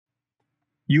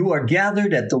You are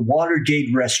gathered at the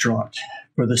Watergate restaurant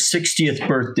for the 60th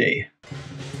birthday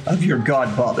of your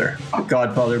godfather,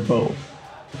 Godfather Bo.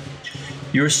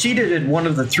 You are seated at one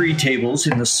of the 3 tables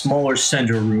in the smaller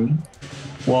center room,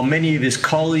 while many of his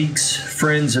colleagues,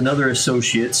 friends, and other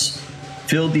associates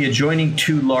filled the adjoining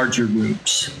 2 larger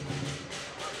rooms.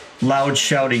 Loud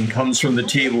shouting comes from the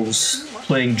tables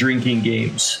playing drinking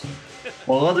games,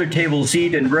 while other tables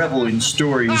eat and revel in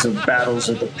stories of battles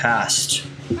of the past.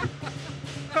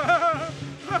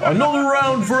 Another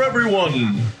round for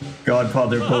everyone!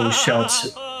 Godfather Bo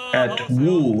shouts at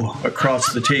Wu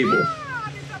across the table.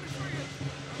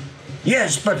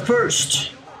 Yes, but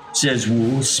first, says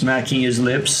Wu, smacking his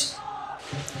lips.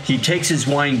 He takes his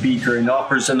wine beaker and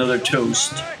offers another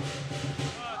toast.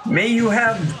 May you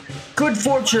have good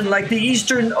fortune like the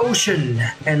Eastern Ocean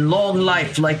and long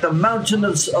life like the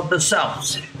mountains of the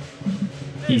South,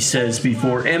 he says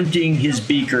before emptying his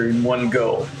beaker in one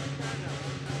go.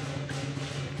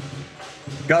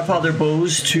 Godfather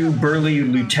Bo's 2 burly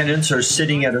lieutenants are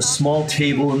sitting at a small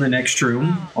table in the next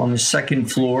room on the 2nd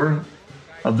floor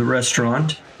of the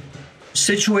restaurant,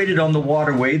 situated on the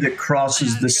waterway that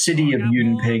crosses the city of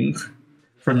Yunping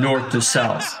from north to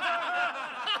south.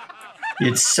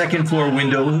 Its 2nd floor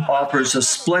window offers a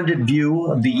splendid view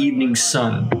of the evening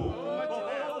sun,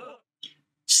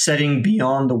 setting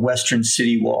beyond the western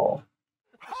city wall.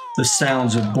 The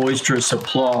sounds of boisterous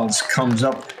applause comes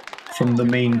up from the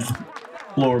main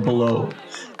floor below.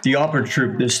 The opera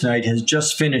troupe this night has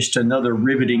just finished another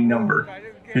riveting number.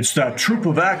 It's that troupe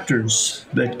of actors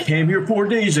that came here 4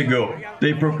 days ago.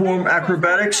 They perform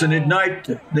acrobatics and at night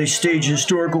they stage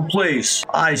historical plays.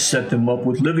 I set them up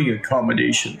with living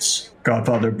accommodations,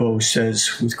 Godfather Bo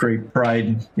says with great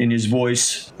pride in his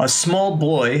voice. A small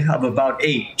boy of about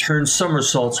 8 turns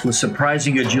somersaults with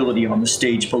surprising agility on the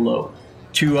stage below.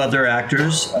 2 other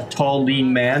actors, a tall,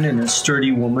 lean man and a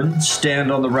sturdy woman,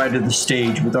 stand on the right of the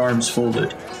stage with arms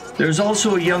folded. There's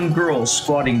also a young girl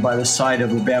squatting by the side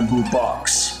of a bamboo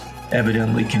box,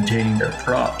 evidently containing their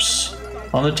props.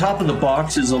 On the top of the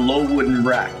box is a low wooden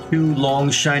rack. 2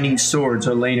 long, shining swords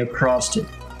are laying across it,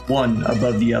 one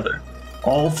above the other.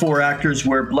 All 4 actors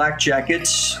wear black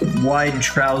jackets. Wide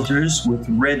trousers with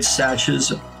red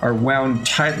sashes are wound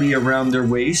tightly around their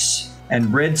waists,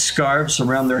 and red scarves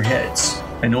around their heads.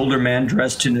 An older man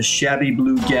dressed in a shabby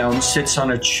blue gown sits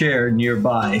on a chair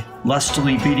nearby,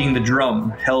 lustily beating the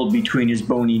drum held between his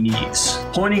bony knees.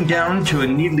 Pointing down to a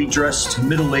neatly dressed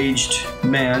middle-aged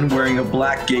man wearing a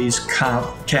black gaze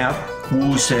cap,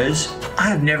 Wu says,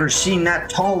 "I've never seen that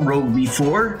tall rogue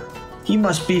before. He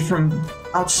must be from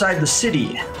outside the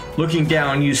city." Looking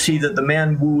down, you see that the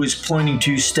man Wu is pointing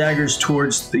to staggers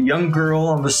towards the young girl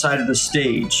on the side of the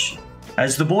stage.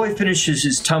 As the boy finishes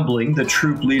his tumbling, the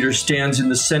troupe leader stands in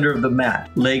the center of the mat,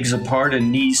 legs apart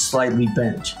and knees slightly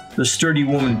bent. The sturdy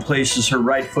woman places her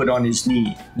right foot on his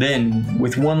knee, then,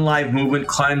 with one live movement,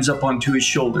 climbs up onto his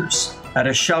shoulders. At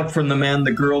a shout from the man,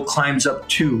 the girl climbs up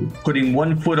too, putting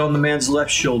one foot on the man's left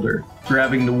shoulder,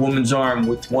 grabbing the woman's arm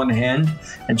with one hand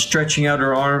and stretching out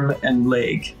her arm and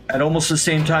leg. At almost the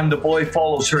same time, the boy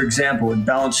follows her example and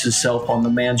balances himself on the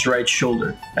man's right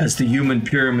shoulder. As the human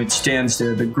pyramid stands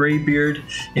there, the graybeard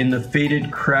in the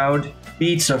faded crowd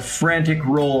beats a frantic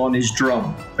roll on his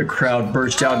drum. The crowd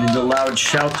bursts out into loud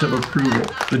shouts of approval.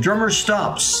 The drummer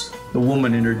stops. The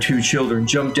woman and her 2 children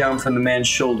jump down from the man's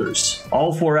shoulders.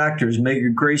 All 4 actors make a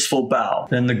graceful bow.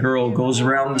 Then the girl goes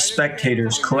around the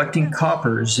spectators, collecting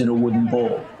coppers in a wooden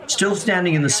bowl. Still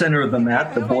standing in the center of the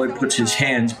mat, the boy puts his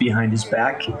hands behind his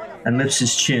back and lifts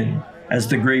his chin as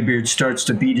the graybeard starts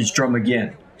to beat his drum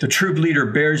again. The troop leader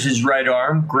bares his right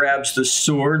arm, grabs the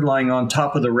sword lying on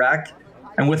top of the rack,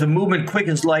 and with a movement quick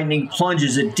as lightning,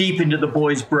 plunges it deep into the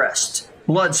boy's breast.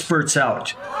 Blood spurts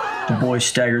out. The boy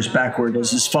staggers backward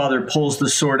as his father pulls the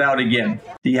sword out again.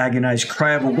 The agonized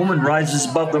cry of a woman rises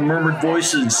above the murmured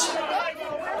voices.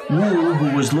 Wu,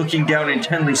 who was looking down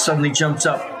intently, suddenly jumps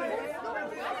up.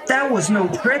 "That was no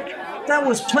trick. That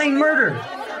was plain murder.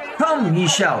 Come," he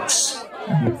shouts.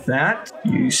 And with that,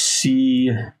 you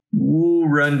see Wu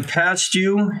run past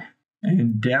you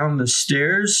and down the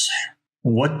stairs.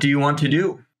 What do you want to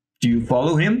do? Do you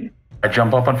follow him? I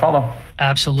jump up and follow.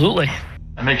 Absolutely.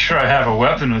 I make sure I have a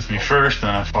weapon with me first,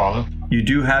 then I follow. You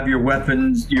do have your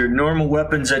weapons, your normal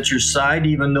weapons at your side,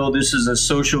 even though this is a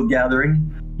social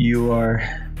gathering. You are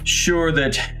sure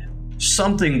that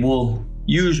something will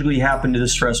usually happen to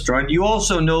this restaurant. You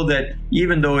also know that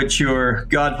even though it's your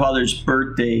godfather's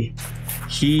birthday,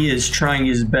 he is trying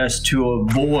his best to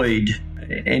avoid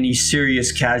any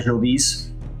serious casualties,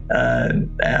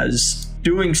 as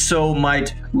doing so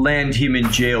might land him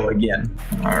in jail again.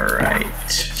 All right.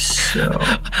 So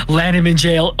land him in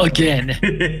jail again.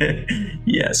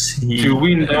 yes. Do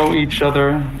we know each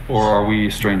other, or are we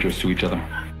strangers to each other?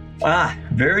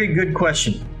 Very good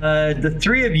question. The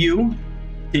three of you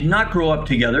did not grow up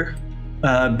together,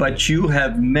 but you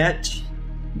have met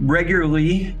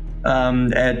regularly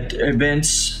at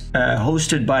events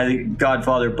hosted by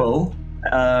Godfather Bo,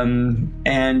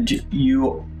 and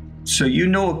you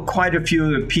know quite a few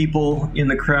of the people in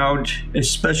the crowd,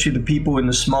 especially the people in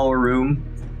the smaller room.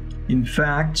 In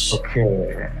fact,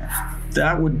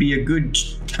 that would be a good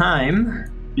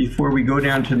time before we go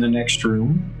down to the next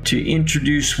room to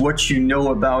introduce what you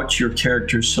know about your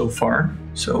characters so far.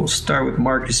 So we'll start with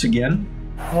Marcus again.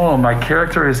 Oh, my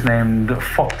character is named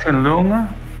Fok Tin Lung.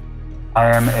 I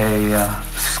am a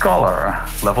scholar,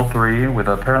 level 3, with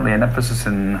apparently an emphasis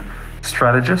in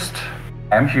strategist.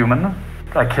 I am human.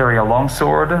 I carry a long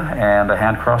sword and a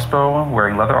hand crossbow,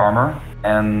 wearing leather armor,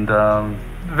 and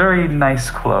very nice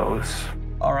clothes.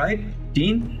 All right,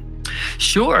 Dean?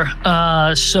 Sure.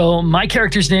 So my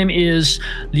character's name is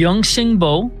Leung Sing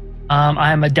Bo.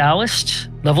 I am a Taoist,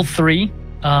 level 3.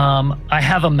 I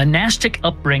have a monastic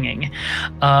upbringing.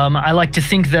 I like to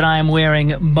think that I am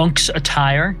wearing monk's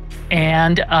attire,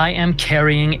 and I am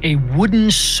carrying a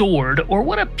wooden sword, or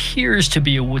what appears to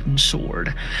be a wooden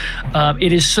sword.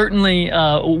 It is certainly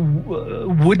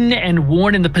wooden and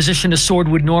worn in the position a sword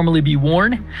would normally be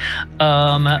worn,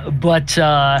 but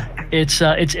its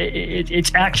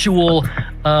actual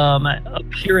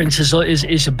appearance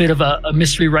is a bit of a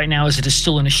mystery right now, as it is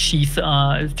still in a sheath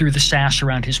through the sash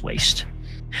around his waist.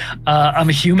 I'm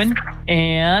a human,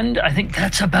 and I think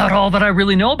that's about all that I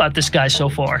really know about this guy so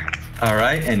far. All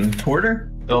right, and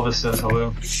Porter? Elvis says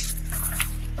hello.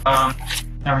 I'm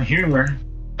a human.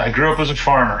 I grew up as a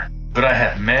farmer, but I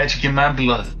have magic in my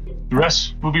blood. The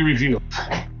rest will be revealed.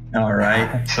 All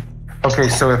right. Okay,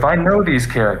 so if I know these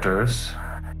characters,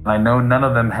 and I know none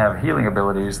of them have healing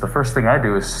abilities, the first thing I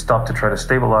do is stop to try to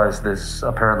stabilize this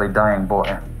apparently dying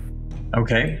boy.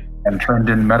 Okay. And turned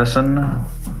in medicine.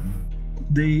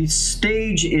 The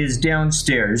stage is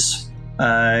downstairs.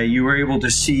 You were able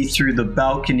to see through the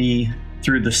balcony,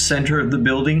 through the center of the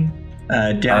building,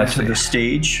 down to the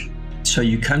stage. So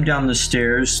you come down the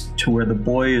stairs to where the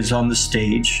boy is on the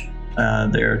stage.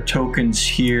 There are tokens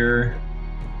here.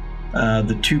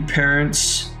 The two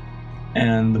parents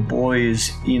and the boy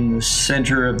is in the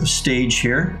center of the stage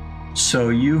here. So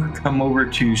you come over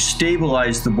to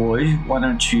stabilize the boy. Why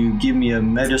don't you give me a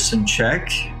medicine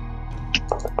check?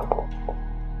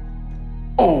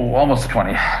 Oh, almost a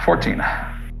 20. 14.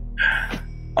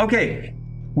 Okay.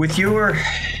 With your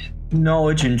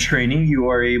knowledge and training, you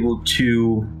are able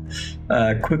to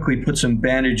quickly put some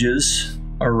bandages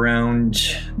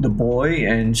around the boy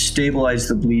and stabilize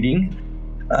the bleeding.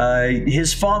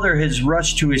 His father has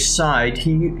rushed to his side.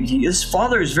 His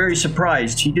father is very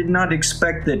surprised. He did not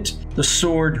expect that the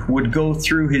sword would go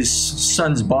through his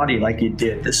son's body like it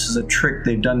did. This is a trick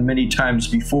they've done many times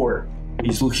before.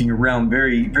 He's looking around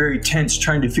very, very tense,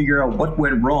 trying to figure out what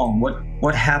went wrong,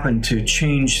 what happened to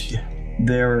change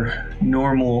their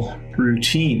normal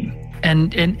routine.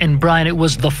 And Brian, it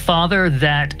was the father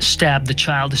that stabbed the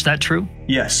child. Is that true?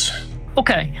 Yes.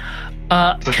 Okay.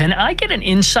 Can I get an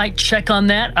insight check on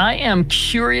that? I am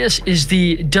curious, does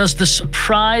the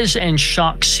surprise and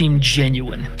shock seem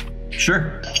genuine?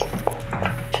 Sure.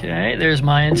 Okay, there's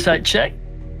my insight check.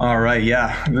 All right,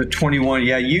 yeah, the 21.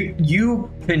 Yeah,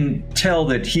 you can tell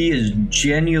that he is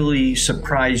genuinely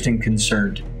surprised and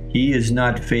concerned. He is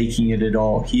not faking it at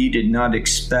all. He did not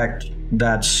expect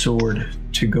that sword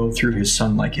to go through his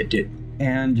son like it did.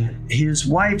 And his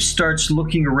wife starts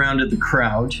looking around at the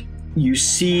crowd. You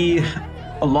see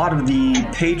a lot of the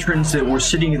patrons that were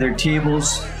sitting at their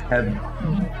tables have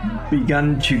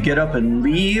begun to get up and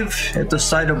leave at the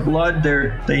sight of blood.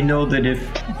 They know that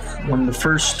when the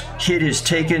first hit is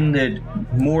taken, that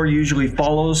more usually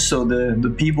follows. So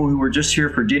the people who were just here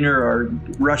for dinner are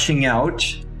rushing out.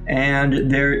 And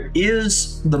there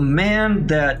is the man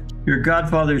that your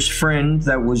godfather's friend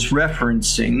that was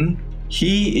referencing.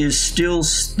 He is still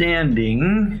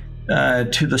standing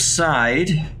to the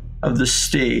side of the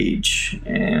stage,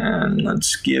 and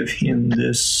let's give him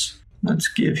this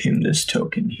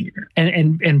token here.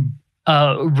 And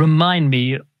remind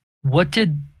me, what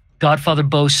did Godfather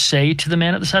Bo say to the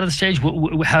man at the side of the stage?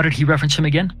 How did he reference him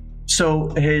again? So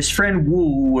his friend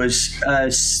Wu was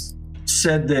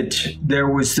said that there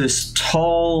was this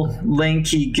tall,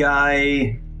 lanky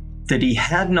guy that he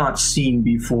had not seen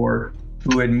before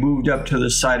who had moved up to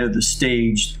the side of the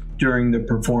stage during the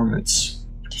performance.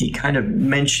 He kind of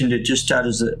mentioned it just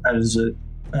as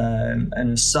an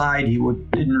aside. He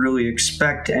didn't really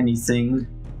expect anything.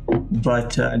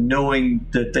 but knowing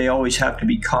that they always have to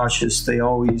be cautious, they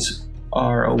always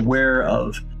are aware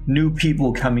of new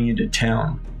people coming into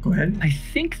town. Go ahead. I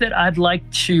think that I'd like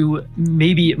to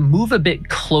maybe move a bit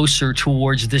closer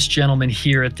towards this gentleman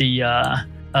here at the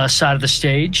side of the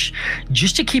stage,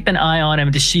 just to keep an eye on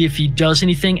him to see if he does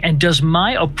anything. And does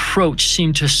my approach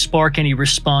seem to spark any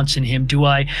response in him? Do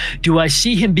I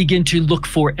see him begin to look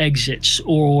for exits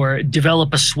or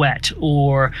develop a sweat,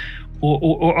 or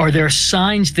are there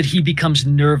signs that he becomes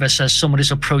nervous as someone is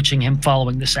approaching him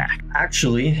following this act?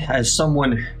 Actually, as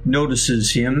someone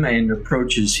notices him and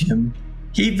approaches him,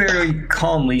 he very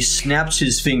calmly snaps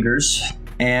his fingers,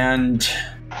 and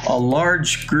a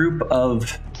large group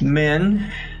of men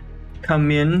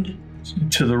come in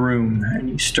to the room, and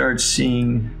you start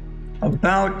seeing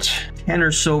about 10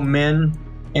 or so men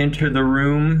enter the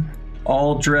room,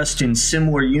 all dressed in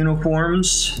similar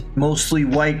uniforms, mostly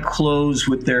white clothes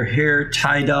with their hair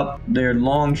tied up, their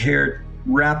long hair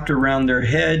wrapped around their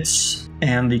heads,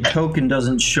 and the token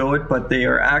doesn't show it, but they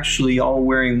are actually all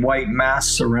wearing white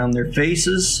masks around their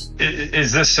faces.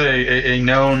 Is this a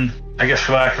known, I guess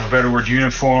for lack of a better word,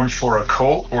 uniform for a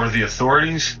cult or the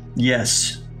authorities?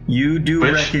 Yes, you do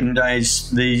recognize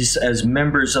these as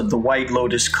members of the White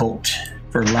Lotus cult,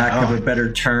 for lack of a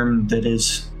better term that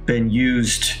has been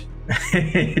used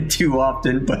too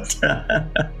often, but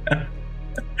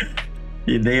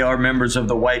they are members of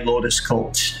the White Lotus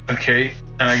cult. Okay,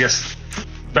 and I guess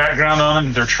background on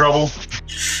them, their trouble?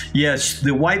 Yes,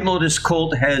 the White Lotus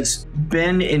cult has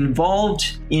been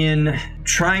involved in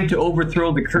trying to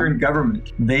overthrow the current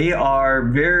government. They are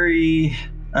very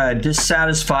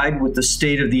dissatisfied with the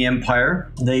state of the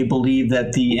empire. They believe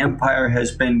that the empire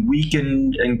has been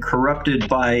weakened and corrupted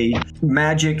by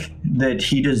magic that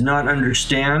he does not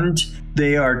understand.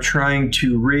 They are trying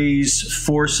to raise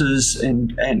forces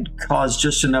and cause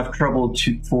just enough trouble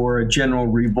for a general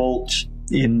revolt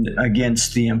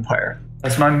against the empire.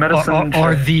 Is my medicine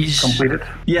are these completed?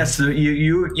 Yes,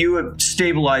 you have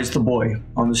stabilized the boy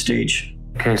on the stage.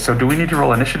 Okay, so do we need to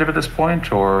roll initiative at this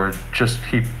point, or just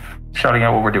keep shouting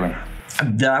out what we're doing?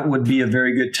 That would be a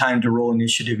very good time to roll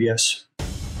initiative, yes.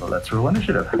 So let's roll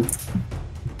initiative.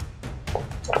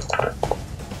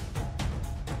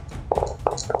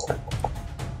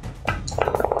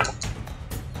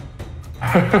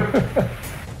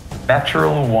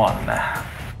 Natural 1.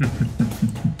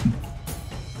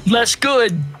 Less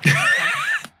good.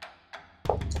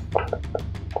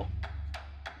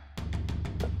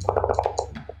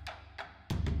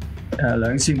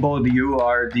 Lang Xingbo, you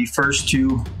are the first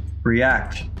to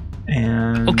react.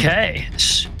 And Okay,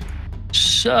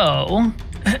 so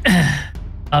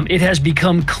it has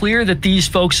become clear that these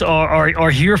folks are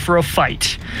here for a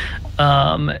fight.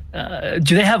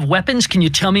 Do they have weapons? Can you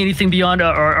tell me anything beyond?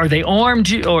 Are they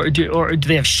armed, or do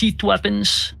they have sheathed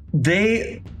weapons?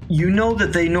 You know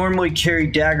that they normally carry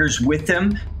daggers with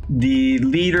them. The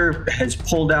leader has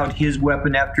pulled out his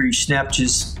weapon after he snapped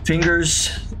his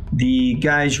fingers. The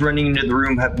guys running into the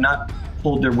room have not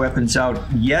pulled their weapons out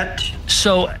yet.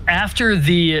 So after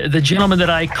the gentleman that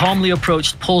I calmly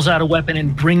approached pulls out a weapon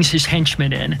and brings his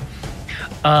henchmen in,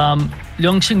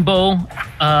 Liang Xingbo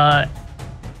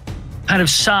kind of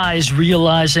sighs,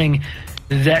 realizing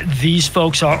that these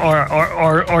folks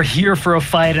are here for a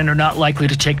fight and are not likely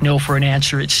to take no for an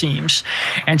answer, it seems.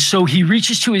 And so he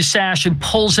reaches to his sash and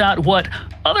pulls out what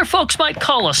other folks might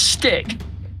call a stick,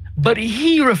 but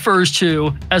he refers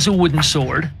to as a wooden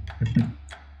sword.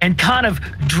 And kind of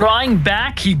drawing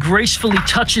back, he gracefully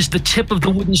touches the tip of the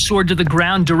wooden sword to the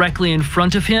ground directly in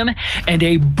front of him, and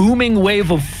a booming wave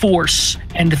of force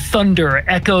and thunder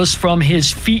echoes from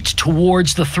his feet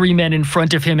towards the three men in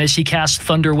front of him as he casts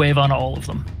Thunder Wave on all of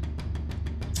them.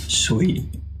 Sweet.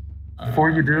 Before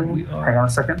you do, hang on a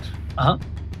second.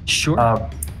 Sure.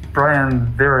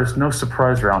 Brian, there is no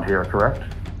surprise round here, correct?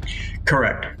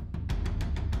 Correct.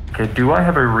 Okay, do I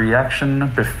have a reaction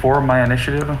before my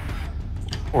initiative?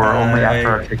 Or only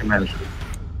after I take a initiative?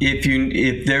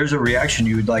 If there's a reaction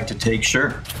you would like to take,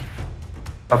 sure.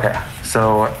 Okay,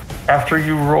 so after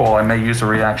you roll, I may use a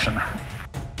reaction.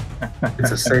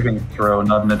 It's a saving throw,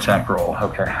 not an attack roll.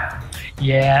 Okay.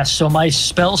 Yeah, so my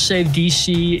spell save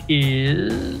DC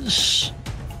is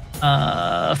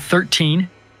 13.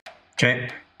 Okay.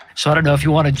 So I don't know if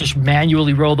you want to just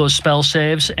manually roll those spell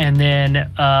saves, and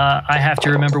then I have to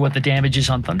remember what the damage is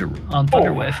on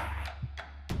Thunder Wave.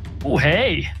 Oh,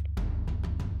 hey.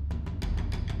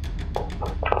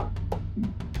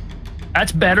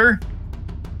 That's better.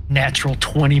 Natural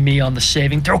 20 me on the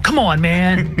saving throw. Come on,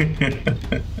 man.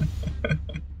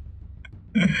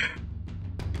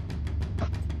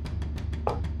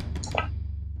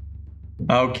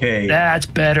 Okay. That's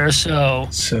better. So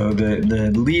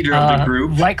the leader of the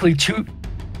group likely to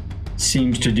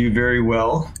seems to do very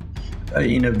well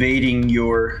in evading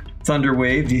your thunder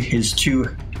wave. His two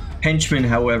henchmen,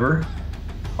 however,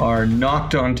 are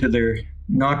knocked onto their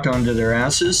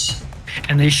asses.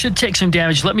 And they should take some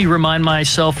damage. Let me remind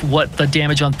myself what the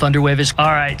damage on Thunderwave is.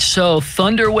 All right, so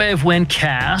Thunderwave when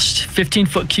cast,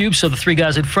 15-foot cube, so the three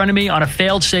guys in front of me. On a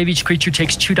failed save, each creature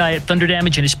takes 2 die at thunder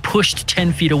damage and is pushed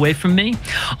 10 feet away from me.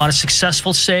 On a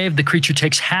successful save, the creature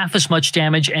takes half as much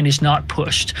damage and is not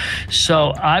pushed.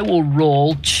 So I will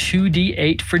roll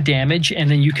 2d8 for damage,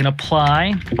 and then you can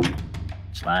apply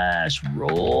 /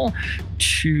 roll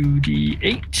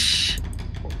 2d8.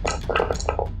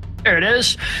 There it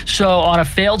is. So on a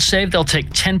failed save, they'll take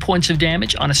 10 points of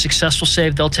damage. On a successful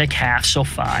save, they'll take half, so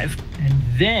 5. And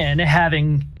then,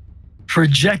 having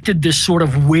projected this sort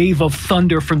of wave of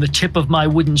thunder from the tip of my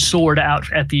wooden sword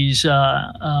out at these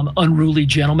unruly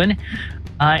gentlemen,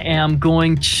 I am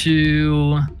going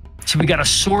to... So we got a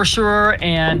sorcerer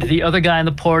and the other guy in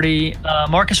the party.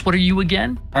 Marcus, what are you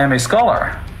again? I am a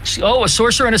scholar. Oh, a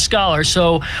sorcerer and a scholar.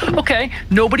 So, okay,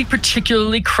 nobody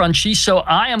particularly crunchy. So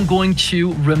I am going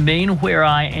to remain where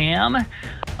I am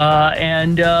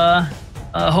and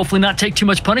hopefully not take too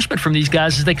much punishment from these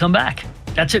guys as they come back.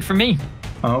 That's it for me.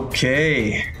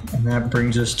 Okay, and that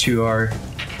brings us to our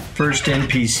first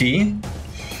NPC,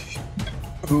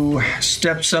 who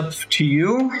steps up to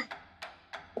you.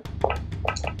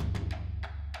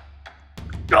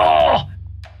 Oh!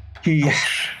 He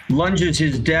lunges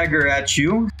his dagger at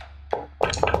you,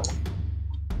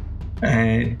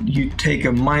 and you take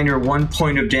a minor 1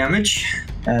 point of damage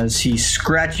as he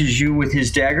scratches you with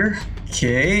his dagger.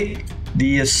 Okay,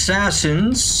 the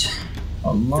assassins,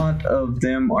 a lot of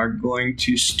them are going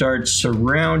to start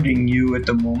surrounding you at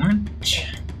the moment,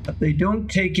 but they don't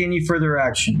take any further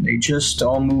action. They just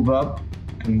all move up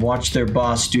and watch their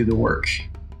boss do the work.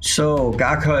 So,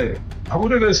 Gakko.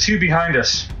 What are those two behind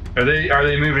us? Are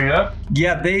they moving up?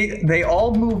 Yeah, they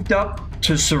all moved up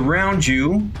to surround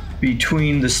you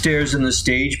between the stairs and the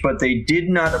stage, but they did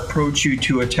not approach you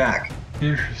to attack.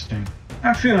 Interesting.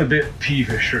 I'm feeling a bit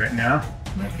peevish right now.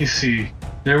 Let me see.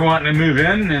 They're wanting to move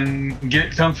in and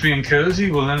get comfy and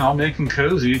cozy. Well, then I'll make them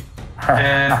cozy.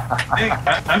 And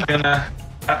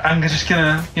I'm just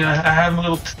gonna, have a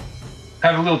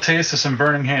little taste of some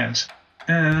burning hands.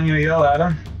 And I'm gonna yell at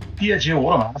them. Yeah, Jill,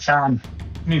 what am I found?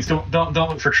 Means don't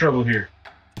look for trouble here.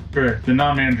 For the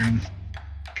non-Mandarin.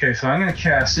 Okay, so I'm gonna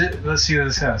cast it. Let's see what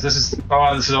this has. This is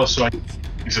also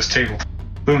use this table.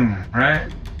 Boom, right?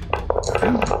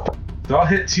 So I'll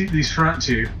hit these front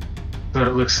two. But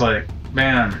it looks like,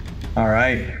 man. All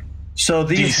right. So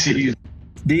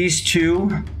these two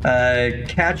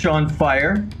catch on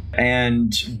fire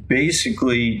and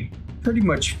basically pretty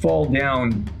much fall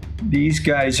down. These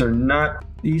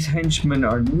henchmen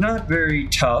are not very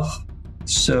tough.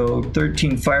 So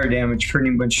 13 fire damage pretty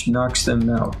much knocks them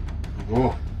out.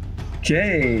 Whoa.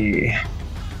 Okay.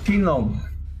 Pinlong.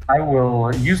 I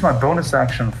will use my bonus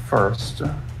action first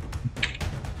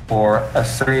for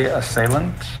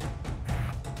assailant.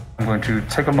 I'm going to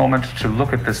take a moment to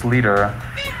look at this leader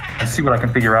and see what I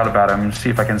can figure out about him,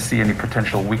 see if I can see any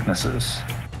potential weaknesses.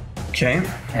 Okay.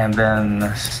 And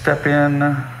then step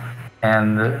in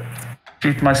and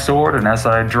sheath my sword, and as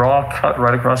I draw, cut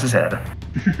right across his head.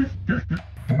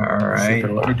 All right.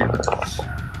 Let me do this.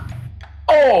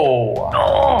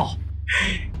 Oh!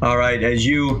 All right. As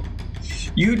you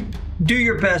do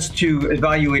your best to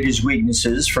evaluate his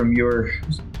weaknesses from your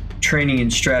training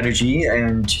and strategy,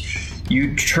 and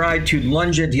you try to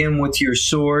lunge at him with your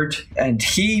sword, and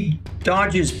he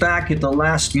dodges back at the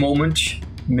last moment,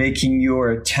 making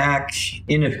your attack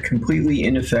completely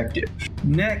ineffective.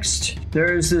 Next,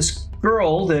 there's this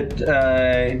girl that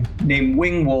named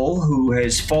Wingwool, who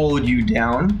has followed you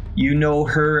down. You know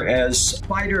her as a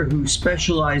fighter who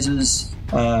specializes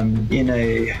in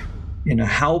a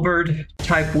halberd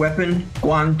type weapon,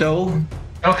 Guando.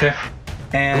 Okay.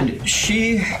 And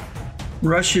she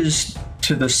rushes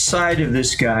to the side of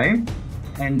this guy,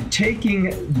 and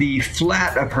taking the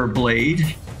flat of her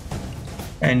blade,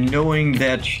 and knowing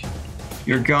that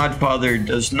your godfather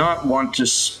does not want to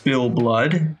spill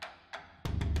blood,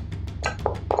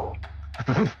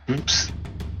 Oops.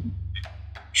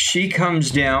 she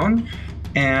comes down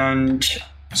and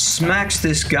smacks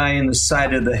this guy in the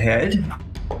side of the head.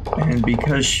 And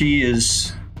because she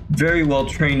is very well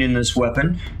trained in this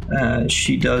weapon,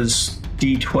 she does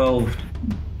D12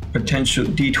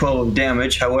 of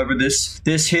damage. However,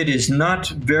 this hit is not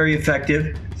very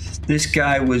effective. This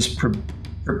guy was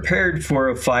prepared for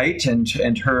a fight,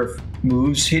 and her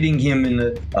moves, hitting him in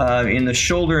the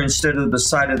shoulder instead of the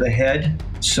side of the head.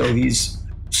 So he's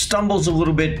stumbles a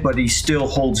little bit, but he still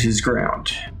holds his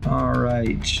ground. All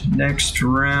right, next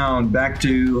round, back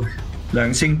to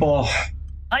Liang Xingbo.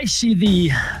 I see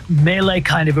the melee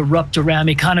kind of erupt around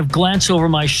me, kind of glance over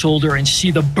my shoulder and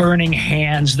see the burning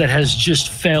hands that has just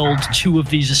felled two of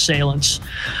these assailants.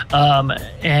 Cast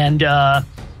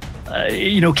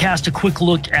a quick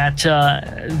look at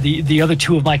the other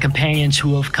two of my companions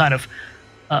who have kind of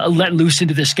let loose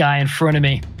into this guy in front of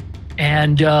me,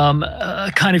 and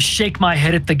kind of shake my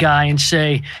head at the guy and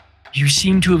say, "You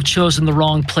seem to have chosen the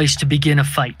wrong place to begin a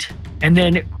fight." And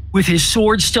then, with his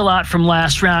sword still out from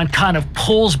last round, kind of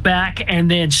pulls back,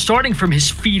 and then starting from his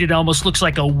feet, it almost looks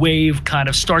like a wave kind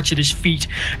of starts at his feet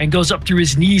and goes up through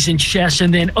his knees and chest,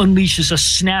 and then unleashes a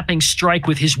snapping strike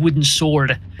with his wooden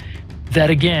sword that,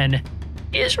 again,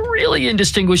 is really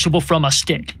indistinguishable from a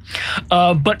stick,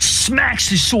 but smacks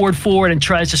his sword forward and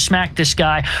tries to smack this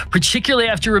guy, particularly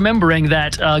after remembering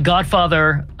that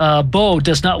Godfather Bo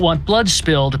does not want blood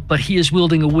spilled, but he is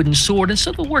wielding a wooden sword, and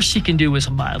so the worst he can do is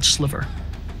a mild sliver.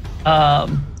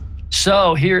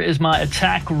 So here is my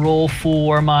attack roll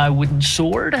for my wooden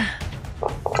sword.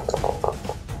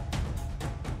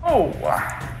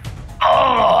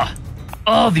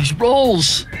 Oh, these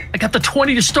rolls. I got the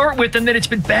 20 to start with, and then it's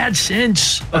been bad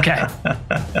since. Okay.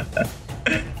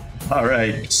 All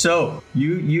right. So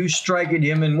you strike at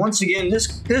him, and once again,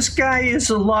 this guy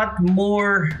is a lot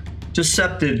more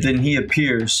deceptive than he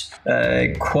appears.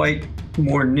 Quite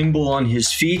more nimble on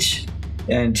his feet.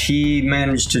 And he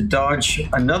managed to dodge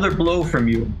another blow from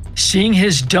you. Seeing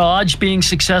his dodge being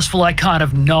successful, I kind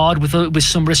of nod with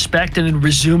some respect and then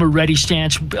resume a ready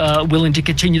stance, willing to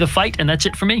continue the fight, and that's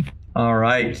it for me. All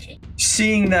right.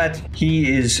 Seeing that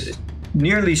he is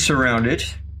nearly surrounded,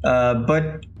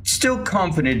 but still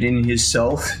confident in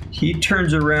himself, he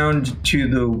turns around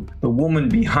to the woman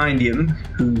behind him,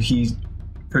 who he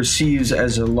perceives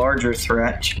as a larger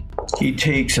threat. He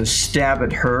takes a stab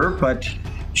at her, but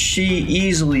she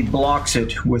easily blocks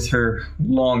it with her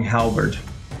long halberd.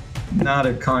 Not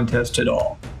a contest at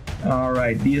all. All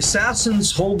right, the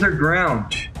assassins hold their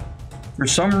ground. For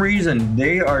some reason,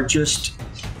 they are just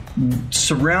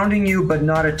surrounding you but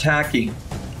not attacking.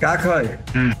 Gakai.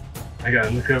 I gotta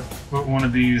look up what one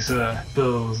of these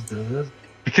bills does.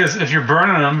 Because if you're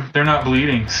burning them, they're not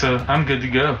bleeding, so I'm good to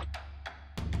go.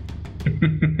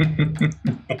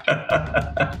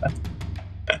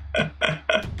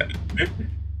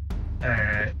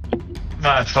 Alright.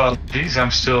 My apologies,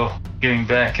 I'm still getting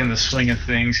back in the swing of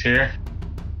things here.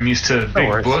 I'm used to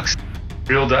big books,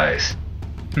 real dice.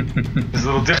 It's a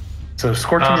little different. So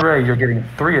Scorching Ray, you're getting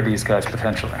 3 of these guys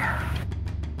potentially.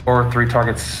 Or 3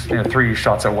 targets, 3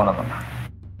 shots at one of them.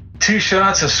 2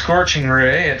 shots of Scorching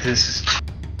Ray at this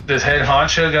head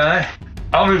honcho guy.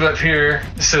 I'll move up here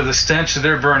so the stench of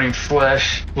their burning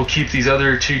flesh will keep these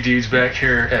other 2 dudes back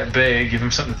here at bay, give them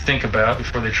something to think about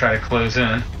before they try to close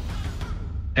in.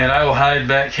 And I will hide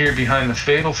back here behind the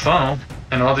fatal funnel,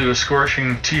 and I'll do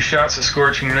 2 shots of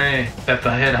Scorching Ray at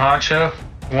the head honcho,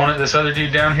 1 at this other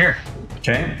dude down here.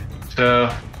 Okay. So,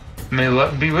 may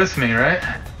luck be with me, right?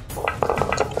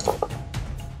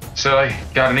 So I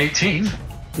got an 18.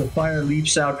 The fire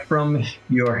leaps out from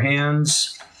your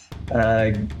hands.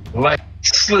 Like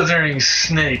slithering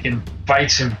snake and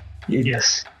bites him.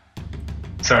 Yes.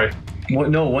 Sorry.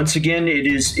 No, once again, it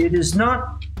is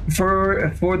not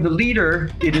for the leader,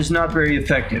 it is not very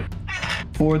effective.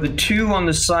 For the 2 on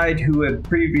the side who have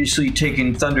previously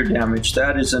taken thunder damage,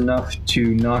 that is enough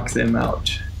to knock them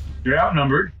out. You're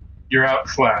outnumbered. You're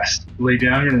outclassed. Lay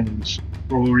down your arms,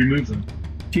 or we'll remove them.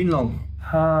 Jinlong.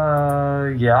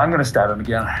 Yeah, I'm gonna stab him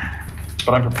again,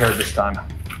 but I'm prepared this time.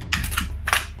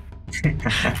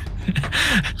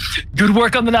 Good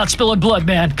work on the not spilling blood,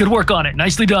 man. Good work on it.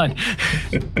 Nicely done.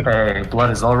 Hey, blood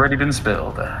has already been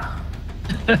spilled.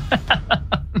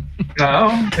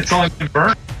 No, it's only been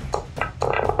burnt.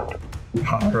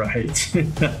 All right.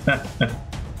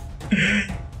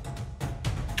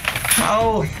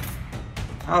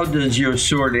 How does your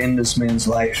sword end this man's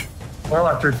life? Well,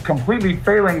 after completely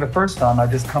failing the first time, I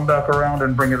just come back around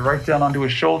and bring it right down onto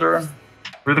his shoulder,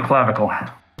 through the clavicle.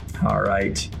 All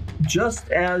right.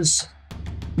 Just as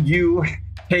you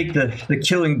take the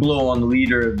killing blow on the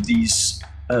leader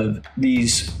of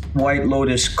these White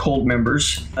Lotus cult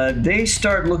members, they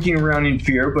start looking around in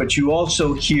fear, but you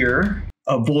also hear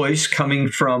a voice coming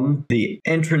from the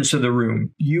entrance of the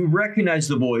room. You recognize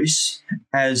the voice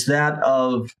as that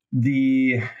of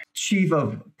the chief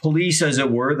of police, as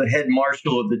it were, the head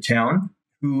marshal of the town,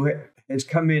 who has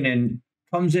comes in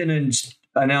and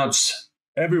announce,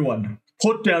 "Everyone,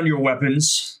 put down your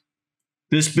weapons.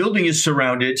 This building is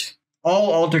surrounded.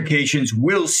 All altercations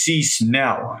will cease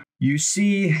now. You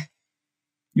see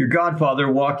your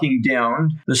godfather walking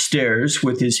down the stairs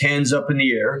with his hands up in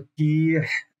the air. He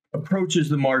approaches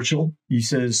the marshal. He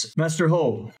says, Master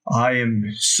Ho, I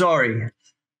am sorry.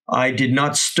 I did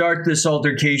not start this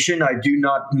altercation. I do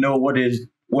not know what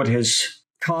has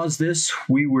caused this.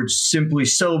 We were simply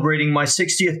celebrating my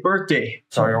 60th birthday.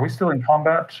 Sorry, are we still in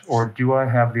combat, or do I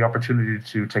have the opportunity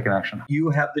to take an action?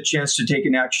 You have the chance to take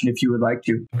an action if you would like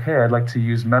to. Okay, I'd like to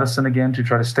use medicine again to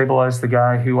try to stabilize the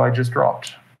guy who I just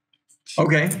dropped.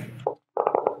 Okay.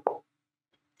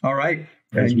 All right.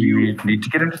 And you need to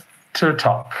get him to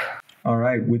talk. All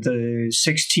right. With a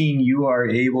 16, you are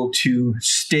able to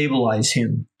stabilize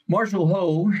him. Marshal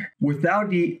Ho,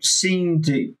 without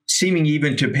seeming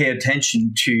even to pay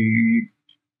attention to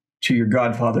your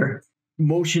godfather,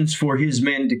 motions for his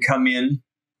men to come in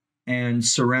and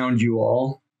surround you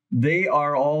all. They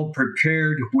are all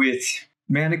prepared with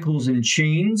manacles and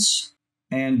chains,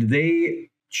 and they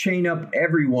chain up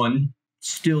everyone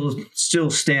still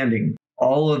standing.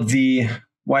 All of the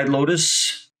White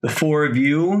Lotus, the four of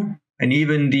you, and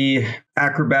even the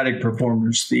acrobatic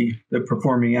performers, the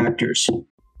performing actors.